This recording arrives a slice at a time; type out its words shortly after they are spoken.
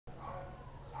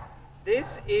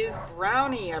This is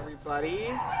Brownie,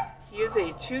 everybody. He is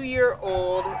a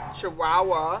 2-year-old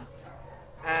Chihuahua,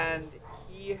 and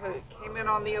he came in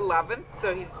on the 11th,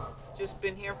 so he's just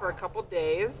been here for a couple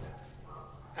days.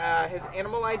 His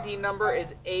animal ID number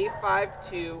is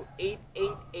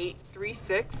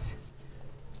A5288836.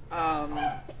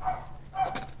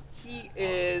 He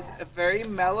is a very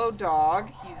mellow dog.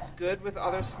 He's good with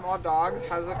other small dogs,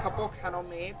 has a couple kennel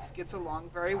mates, gets along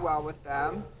very well with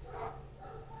them.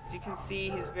 As you can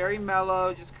see, he's very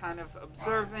mellow, just kind of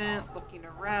observant, looking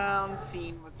around,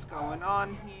 seeing what's going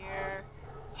on here,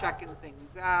 checking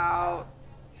things out,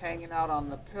 hanging out on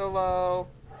the pillow.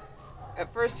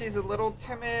 At first he's a little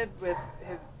timid with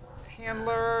his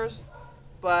handlers,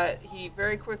 but he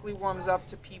very quickly warms up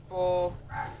to people,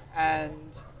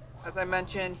 and as I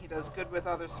mentioned, he does good with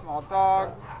other small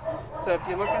dogs. So if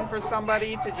you're looking for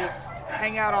somebody to just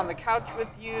hang out on the couch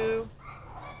with you,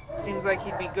 seems like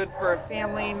he'd be good for a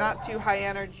family, not too high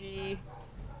energy.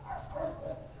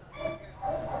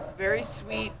 He's very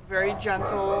sweet, very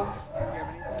gentle. Do you have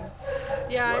anything?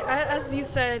 Yeah, as you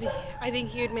said, I think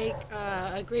he would make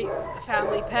a great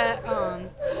family pet.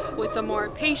 With a more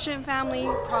patient family,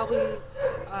 probably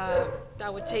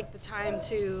that would take the time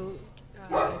to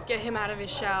get him out of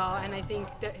his shell, and I think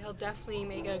that he'll definitely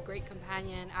make a great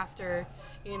companion after,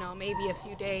 maybe a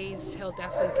few days. He'll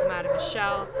definitely come out of his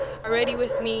shell. Already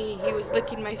with me, he was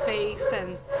licking my face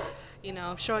and,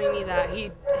 showing me that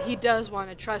he does want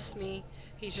to trust me.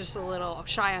 He's just a little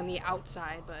shy on the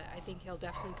outside, but I think he'll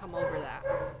definitely come over that.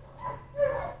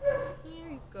 Here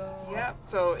you go. Yeah,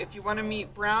 so if you want to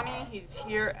meet Brownie, he's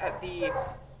here at the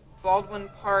Baldwin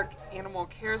Park Animal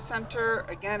Care Center.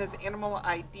 Again, his animal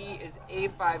ID is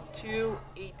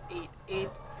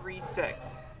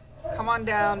A5288836. Come on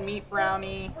down, meet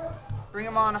Brownie, bring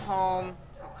him on home,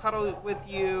 he'll cuddle with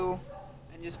you,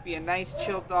 and just be a nice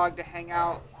chill dog to hang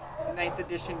out, a nice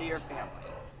addition to your family.